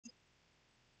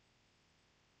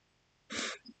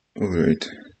Alright,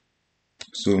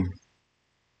 so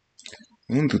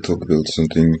I want to talk about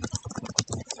something.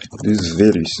 This is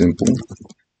very simple.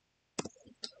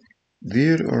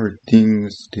 There are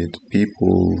things that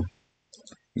people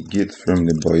get from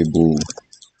the Bible,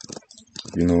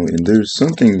 and there's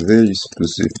something very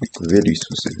specific,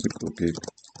 okay?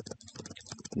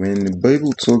 When the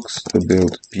Bible talks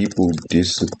about people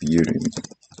disappearing,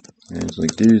 and it's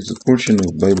like there is a portion of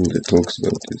the Bible that talks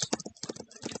about this.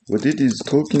 What it is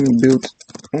talking about,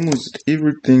 almost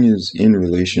everything is in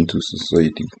relation to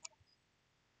society.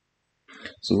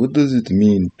 So what does it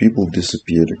mean, people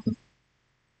disappearing?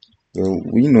 Well,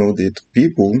 we know that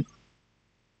people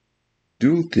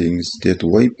do things that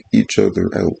wipe each other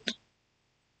out.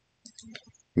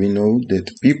 We know that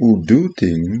people do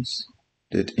things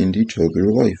that end each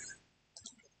other's life.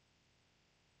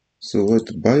 So what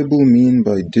the Bible mean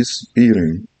by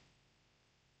disappearing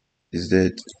is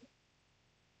that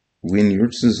when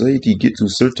your society get to a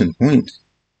certain point,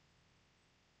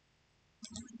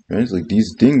 right, like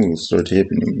these things will start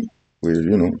happening where,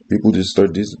 people just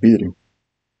start disappearing.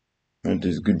 And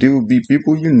there will be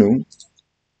people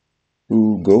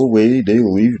who go away, they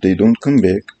leave, they don't come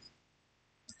back.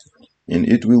 And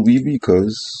it will be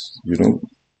because,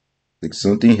 like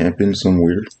something happened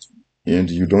somewhere and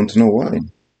you don't know why.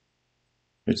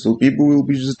 Right? So people will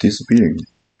be just disappearing.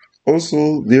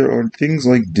 Also, there are things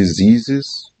like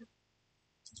diseases.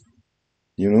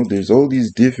 There's all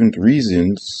these different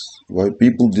reasons why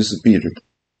people disappear.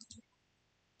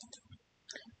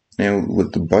 Now,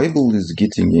 what the Bible is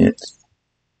getting at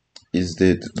is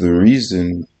that the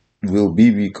reason will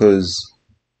be because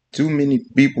too many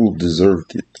people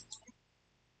deserved it.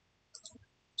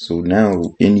 So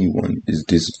now anyone is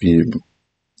disappearing,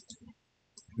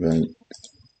 right?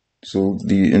 So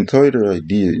the entire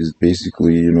idea is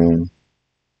basically,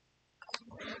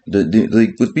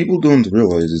 like what people don't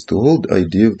realize is the whole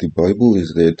idea of the Bible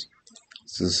is that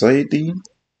society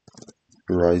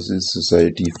rises,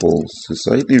 society falls.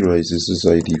 Society rises,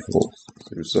 society falls.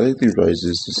 Society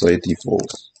rises, society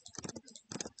falls.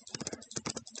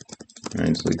 And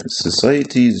it's like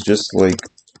society is just like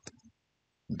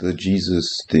the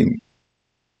Jesus thing.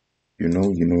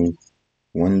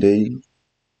 One day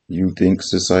you think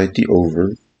society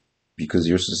over because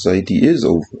your society is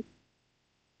over.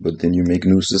 But then you make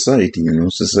new society,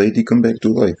 society come back to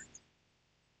life.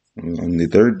 On the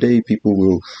third day, people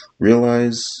will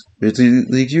realize,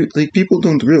 like people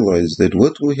don't realize that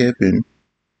what will happen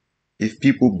if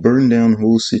people burn down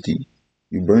whole city.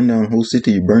 You burn down whole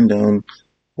city, you burn down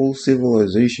whole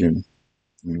civilization,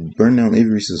 you burn down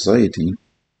every society.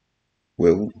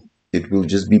 Well, it will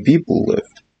just be people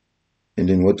left. And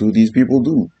then what do these people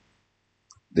do?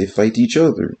 They fight each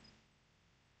other,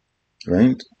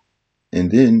 right? And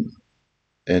then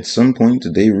at some point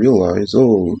they realize,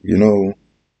 oh,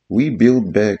 we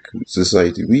build back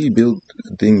society, we build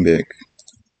thing back.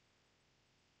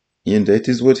 And that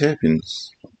is what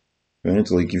happens. Right?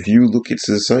 Like if you look at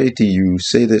society, you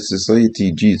say that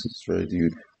society Jesus, right? You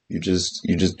just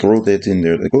throw that in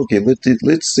there. Like, okay,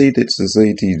 let's say that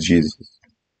society is Jesus.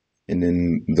 And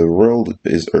then the world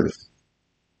is Earth.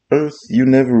 Earth, you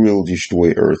never will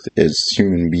destroy Earth as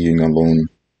human being alone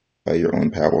by your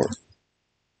own power.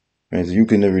 Right? You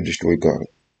can never destroy God.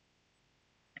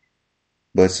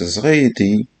 But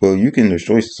society, well, you can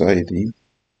destroy society.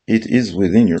 It is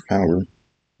within your power.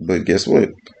 But guess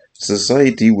what?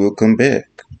 Society will come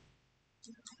back.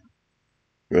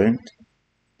 Right?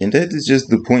 And that is just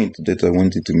the point that I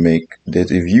wanted to make. That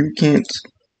if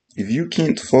you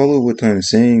can't follow what I'm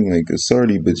saying, like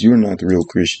sorry, but you're not a real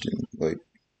Christian. Like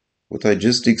what I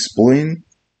just explained,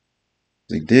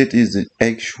 like that is an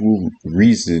actual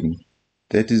reason.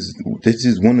 That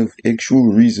is one of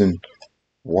actual reason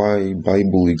why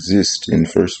Bible exists in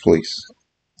first place.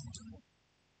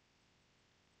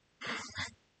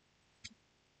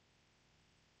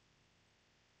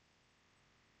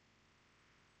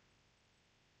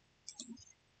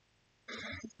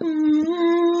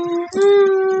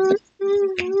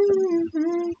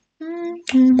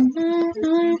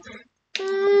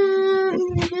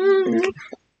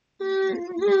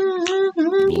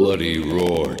 Bloody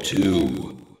Roar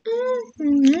 2.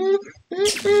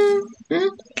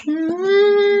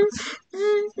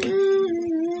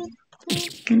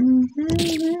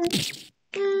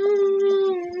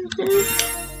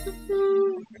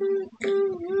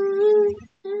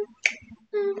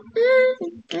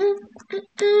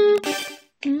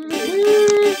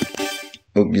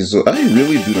 Okay, so I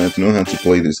really do not know how to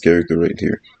play this character right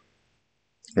here.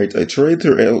 Right, I tried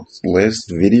her out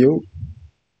last video,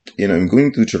 and I'm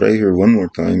going to try her one more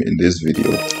time in this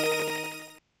video.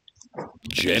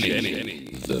 Jenny,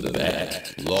 the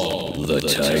bat, Long, the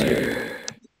tiger.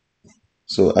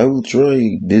 So I will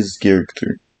try this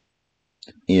character.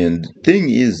 And the thing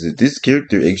is that this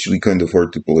character actually kind of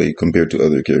hard to play compared to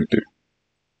other characters.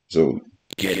 So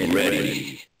Get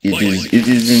ready.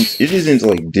 it isn't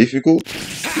like difficult.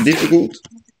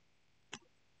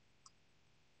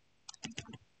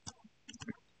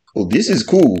 Oh, this is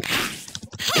cool.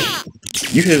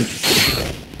 You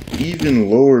have even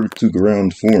lower to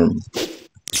ground form.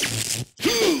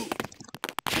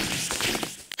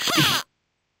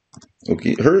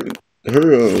 Okay, her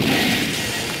her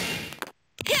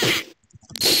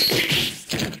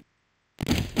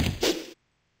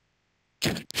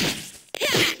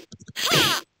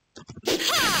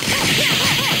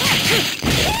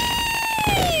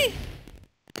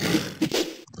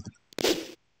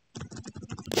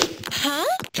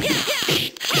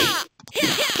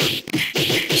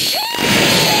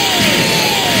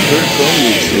combo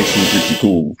is actually pretty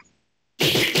cool.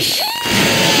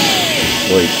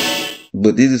 Like,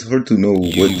 but it is hard to know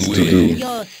what to do.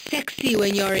 You're sexy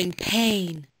when you're in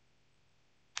pain.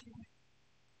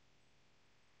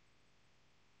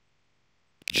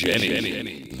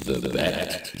 Jenny, the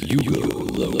bat, Hugo,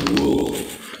 the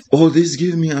wolf. Oh, this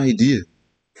gives me an idea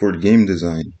for game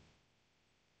design.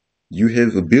 You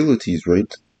have abilities,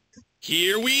 right?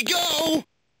 Here we go.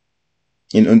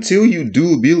 And until you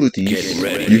do abilities, Get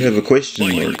ready. you have a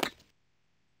question mark.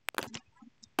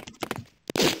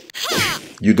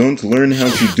 You don't learn how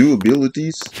to do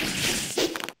abilities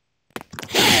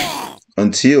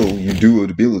until you do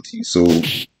abilities. So,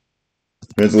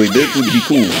 translate that would be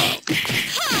cool.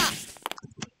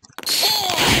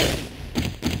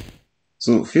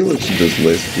 So, I feel like she does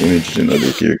less damage than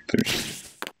other characters.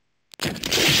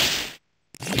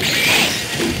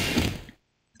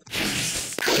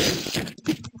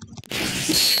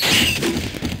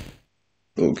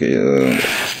 Okay,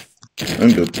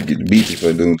 I'm about to get beat if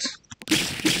I don't.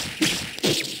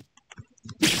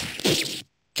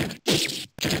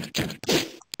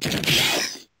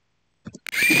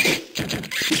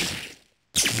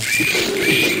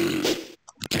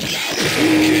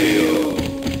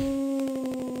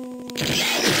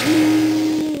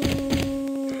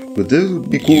 But that would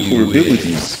be cool for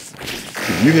abilities.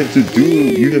 You have to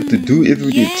do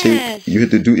every attack. You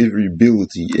have to do every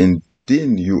ability, and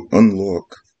then you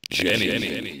unlock Jenny,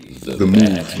 the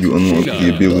move. You unlock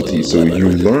the ability, so you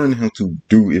learn how to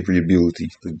do every ability.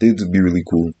 That would be really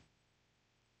cool.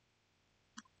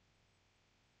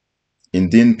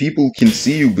 And then people can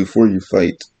see you before you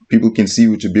fight. People can see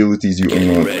which abilities you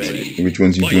unlock, and which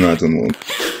ones you do not unlock,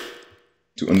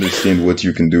 to understand what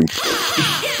you can do.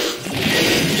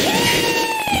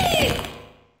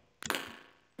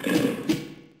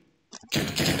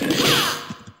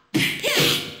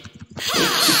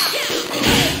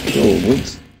 Oh,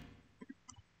 what?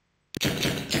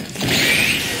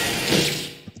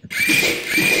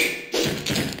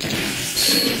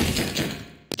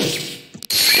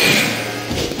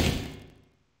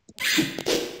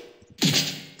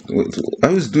 I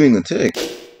was doing attack.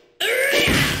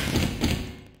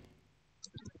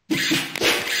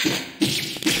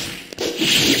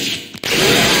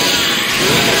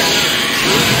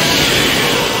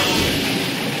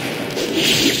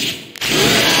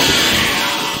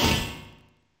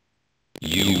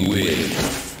 You win.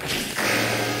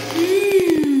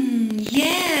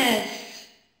 Yes.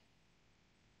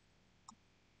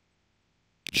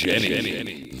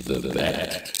 Jenny, the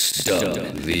bat,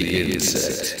 stung the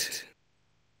insect.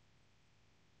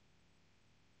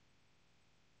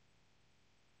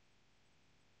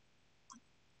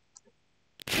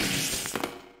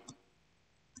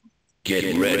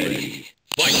 Get ready.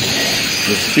 Fight.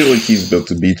 I feel like he's about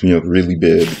to beat me up really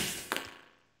bad.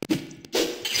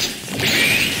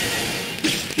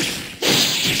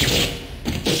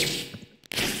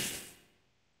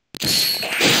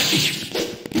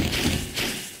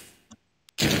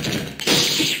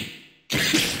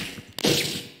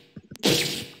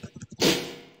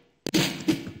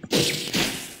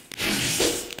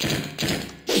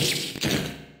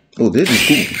 Oh, that is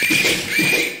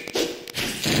cool.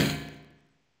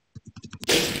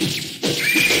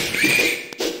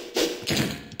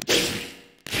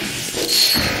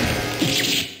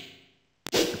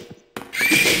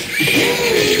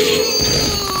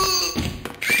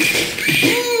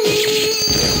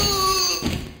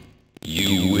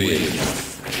 You win.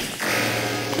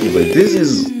 But this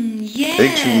is Yes.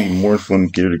 actually more fun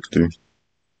character.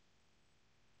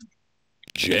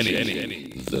 Jenny,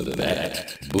 the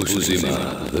bat,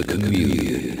 Busuzima, the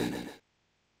chameleon.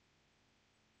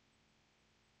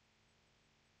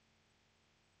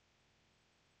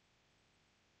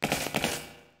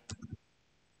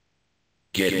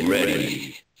 Get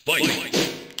ready. Fight!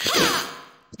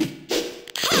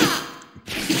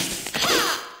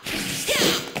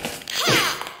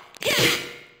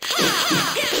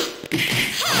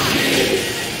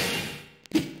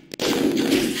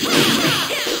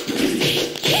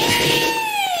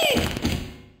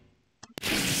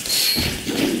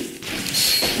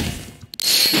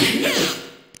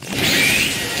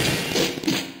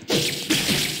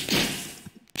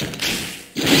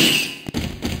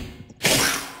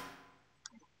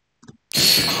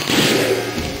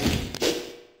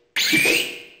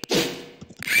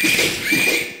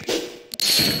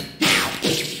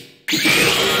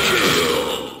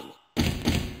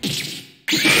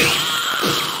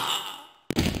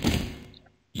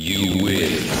 You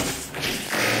win.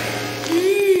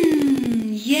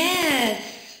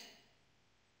 Yes.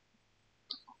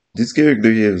 This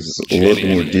character has a lot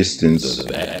more distance. The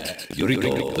bat,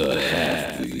 Yuriko the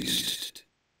half-beast.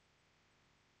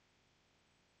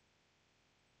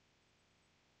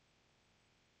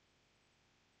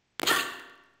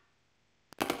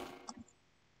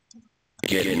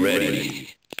 Get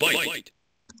ready. Fight!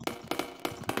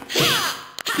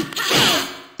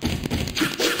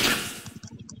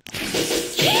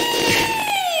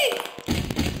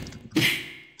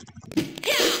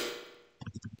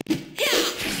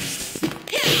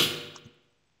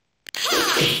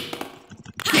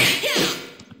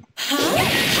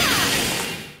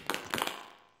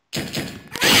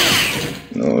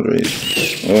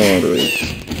 Alright.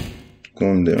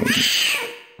 Calm down.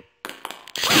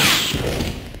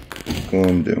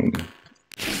 Calm down.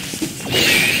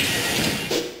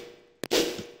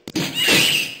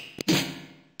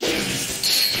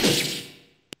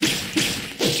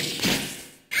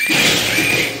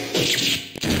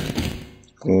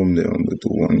 Calm down,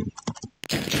 little one.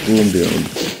 Calm down.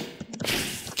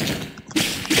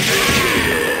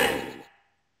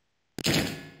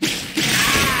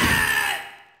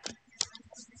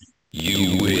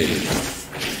 You win.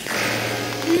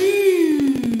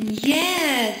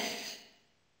 Yes.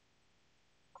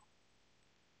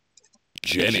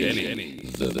 Jenny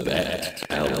the bat,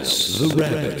 Alice the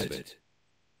rabbit.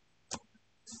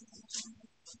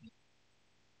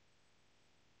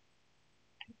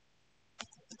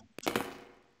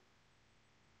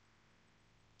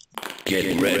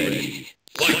 Get ready.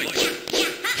 Fight!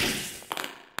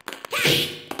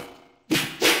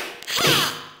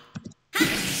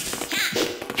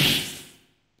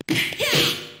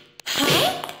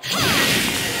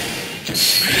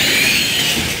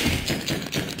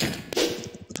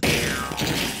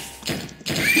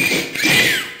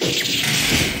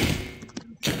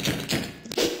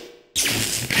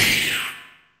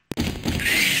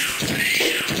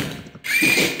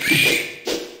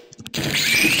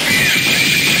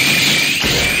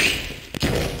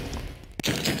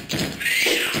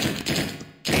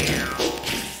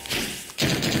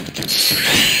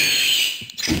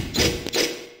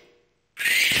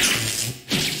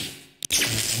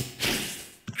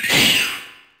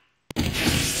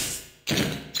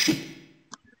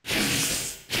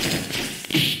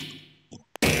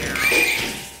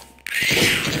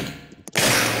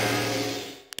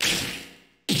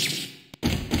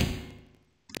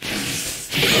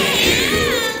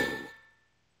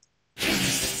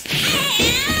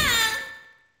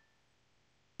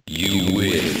 You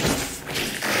win.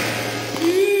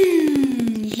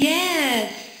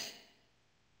 Yes.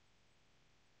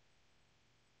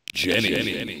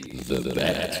 Jenny the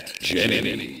bat.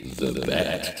 Jenny the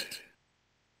bat.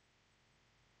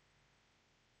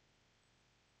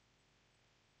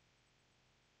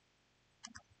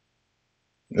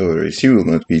 Alright, she will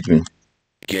not beat me.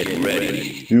 Get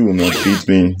ready. You will not beat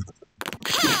me.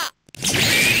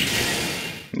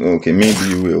 Okay, maybe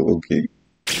you will. Okay.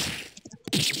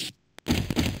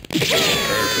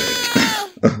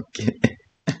 Okay.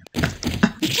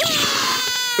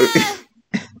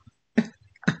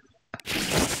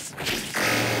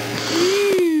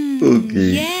 Okay.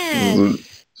 Yes. So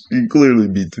she clearly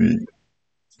beat me.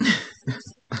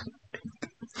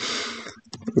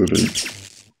 Alright.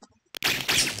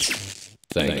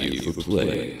 Thank you for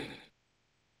playing.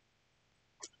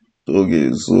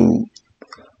 Okay, so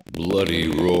Bloody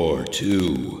Roar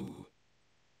 2.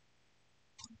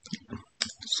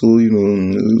 So,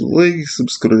 like,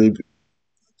 subscribe.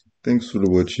 Thanks for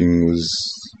watching. It was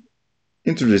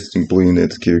interesting playing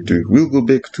that character. We'll go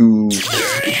back to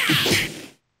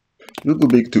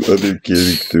other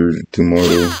characters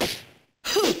tomorrow.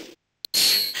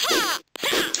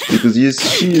 Because yes,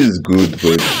 she is good,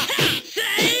 but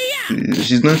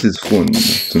she's not as fun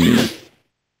to me.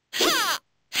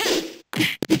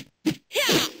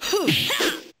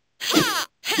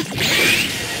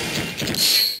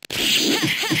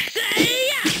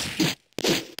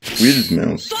 Where's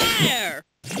mouse? Fire!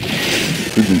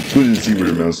 Couldn't see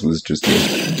where the mouse was just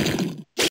yet.